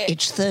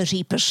 it's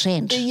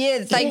 30%.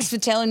 Yeah, thanks for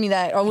telling me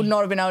that. I would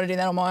not have been able to do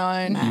that on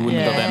my own. You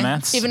wouldn't have got that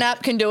maths? If an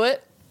app can do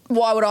it,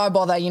 why would I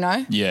bother, you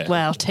know? Yeah.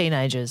 Well,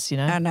 teenagers, you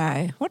know. I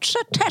know. What's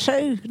that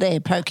tattoo there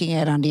poking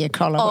out under your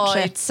collar? Oh, What's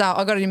that? it's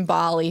I got it in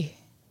Bali.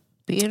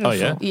 beautiful. Oh,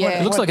 yeah?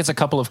 Yeah. It looks like it's a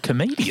couple of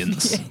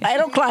comedians. They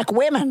look like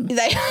women.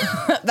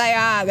 They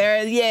are.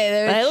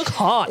 They look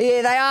hot.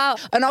 Yeah, they are.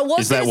 And I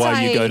was Is that gonna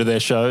why you say- go to their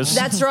shows?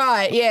 That's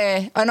right,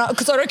 yeah.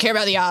 Because I don't care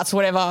about the arts,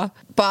 whatever,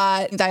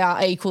 but they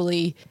are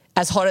equally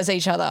as hot as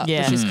each other,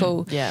 Yeah. which is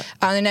cool. Yeah.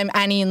 They're named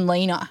Annie and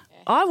Lena.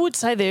 I would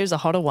say there's a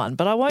hotter one,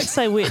 but I won't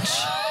say which.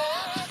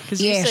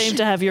 Because Yes. you seem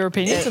to have your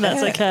opinions, and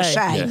that's okay.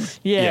 Same.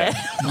 Yeah.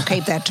 I'll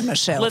keep that to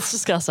myself. Let's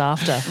discuss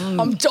after.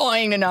 I'm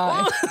dying to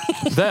know.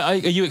 Are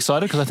you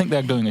excited? Because I think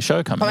they're doing a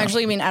show coming I'm up.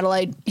 actually in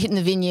Adelaide hitting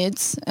the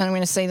vineyards, and I'm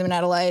going to see them in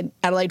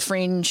Adelaide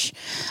Fringe.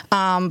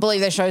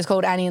 Believe their show's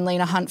called Annie and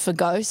Lena Hunt for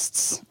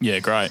Ghosts. Yeah,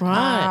 great.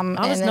 Right. and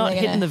I was then not they're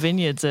hitting gonna- the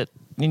vineyards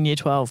in year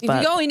 12. If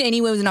But you go in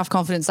anywhere with enough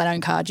confidence, they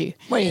don't card you.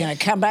 What, are you going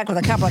to come back with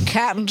a couple of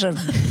cartons of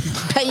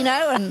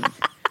Pinot and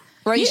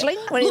Riesling?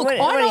 What are you Look,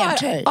 up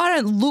to? I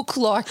don't look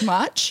like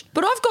much,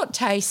 but I've got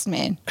taste,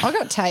 man. I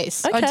got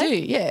taste. I Okay. do,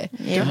 yeah.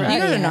 Yeah, You right,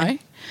 got to yeah.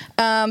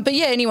 know. But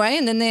yeah, anyway,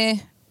 and then they're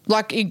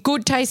like a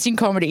good taste in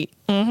comedy.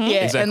 Mm-hmm. Yeah,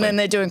 Exactly. and then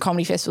they're doing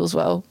comedy festival as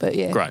well. But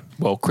yeah. Great.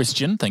 Well,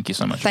 Christian, thank you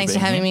so much Thanks for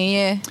for being having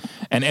here. me, yeah.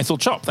 And Ethel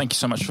Chop, thank you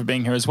so much for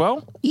being here as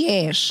well.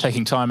 Yes.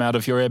 Taking time out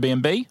of your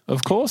Airbnb,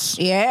 of course.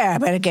 Yeah, I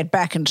better get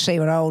back and see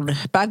what old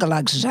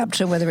Buggerlugs is up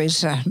to, whether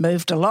he's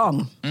moved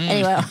along.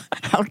 Anyway,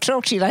 I'll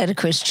talk to you later,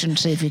 Christian,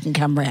 see if you can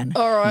come round.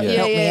 All right, Yeah. yeah,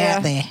 Help me yeah.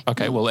 out there.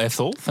 Okay, well,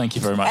 Ethel, thank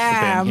you very much for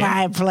Ah, being here.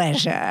 my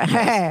pleasure.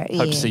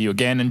 Hope to see you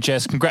again. And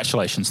Jess,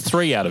 congratulations.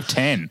 3 out of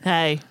 10.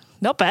 hey,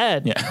 not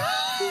bad. Yeah.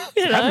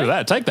 You know, Happy with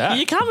that. Take that.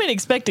 You come in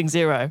expecting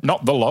 0.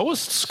 Not the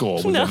lowest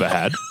score we've ever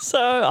had, So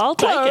I'll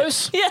take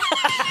Close. it. Yeah.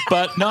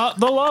 but not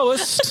the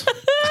lowest.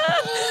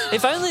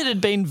 If only it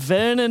had been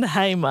Vernon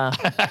Hamer.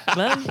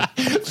 Man.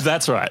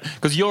 That's right.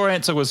 Because your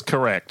answer was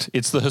correct.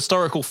 It's the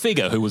historical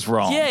figure who was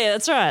wrong. Yeah,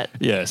 that's right.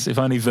 Yes, if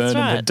only Vernon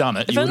That's right. had done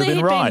it, if you would only have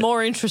been he'd right. been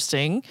more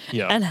interesting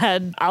Yeah. and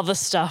had other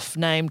stuff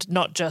named,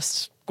 not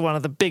just one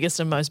of the biggest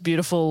and most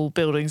beautiful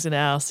buildings in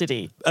our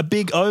city. A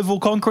big oval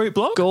concrete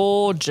block?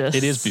 Gorgeous.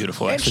 It is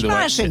beautiful, It's actually. the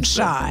way nice it's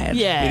inside.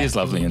 Yeah. It is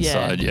lovely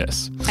inside,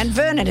 yes. And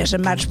Vernon is a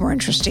much more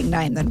interesting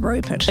name than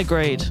Rupert.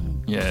 Agreed.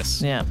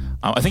 Yes. Yeah.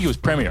 I think it was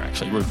Premier,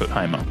 actually, Rupert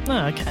Hamer.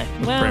 Oh, okay.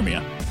 Well,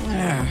 Premier.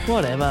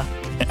 whatever.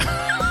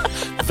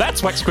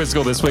 That's Wax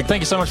Quizzical this week.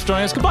 Thank you so much for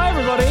joining us. Goodbye,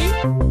 everybody.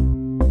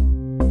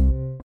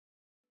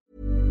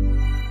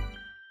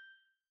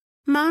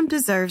 Mom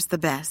deserves the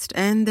best,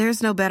 and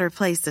there's no better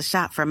place to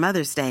shop for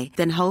Mother's Day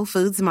than Whole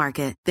Foods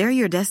Market. They're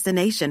your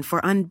destination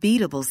for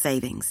unbeatable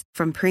savings,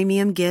 from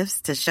premium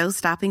gifts to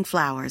show-stopping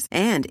flowers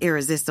and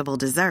irresistible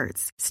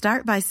desserts.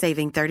 Start by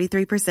saving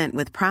 33%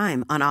 with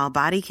Prime on all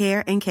body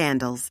care and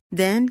candles.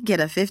 Then get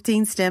a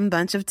 15-stem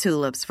bunch of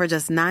tulips for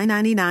just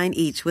 $9.99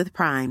 each with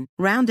Prime.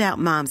 Round out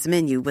Mom's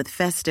menu with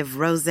festive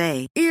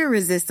rosé,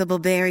 irresistible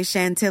berry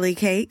chantilly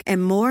cake,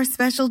 and more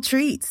special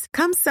treats.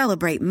 Come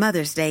celebrate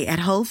Mother's Day at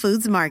Whole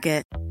Foods Market.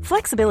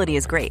 Flexibility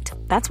is great.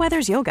 That's why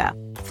there's yoga.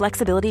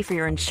 Flexibility for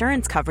your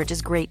insurance coverage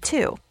is great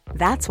too.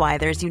 That's why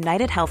there's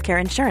United Healthcare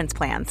Insurance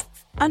Plans.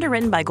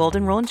 Underwritten by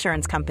Golden Rule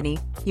Insurance Company,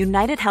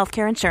 United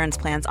Healthcare Insurance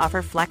Plans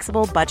offer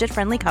flexible,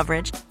 budget-friendly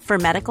coverage for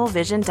medical,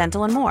 vision,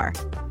 dental, and more.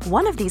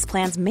 One of these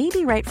plans may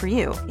be right for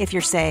you if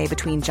you're, say,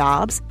 between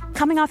jobs,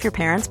 coming off your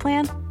parents'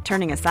 plan,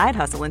 turning a side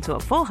hustle into a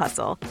full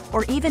hustle,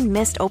 or even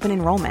missed open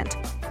enrollment.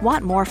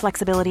 Want more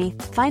flexibility?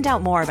 Find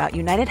out more about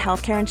United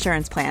Healthcare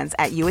Insurance Plans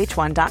at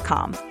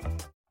uh1.com.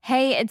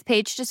 Hey, it's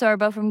Paige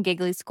DeSorbo from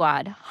Giggly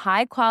Squad.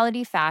 High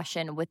quality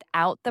fashion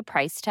without the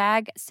price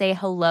tag. Say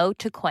hello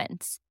to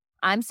Quince.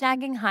 I'm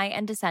snagging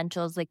high-end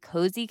essentials like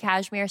cozy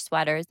cashmere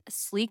sweaters,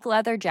 sleek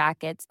leather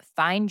jackets,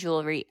 fine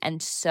jewelry,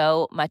 and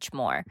so much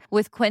more.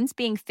 With Quince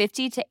being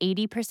 50 to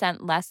 80%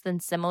 less than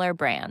similar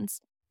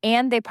brands.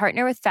 And they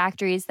partner with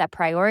factories that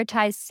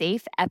prioritize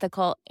safe,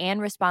 ethical, and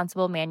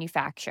responsible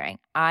manufacturing.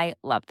 I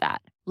love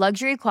that.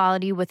 Luxury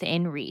quality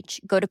within reach.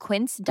 Go to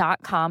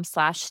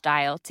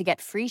quince.com/style to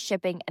get free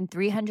shipping and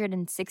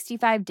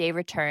 365-day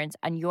returns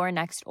on your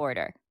next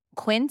order.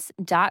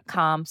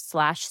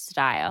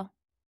 Quince.com/style.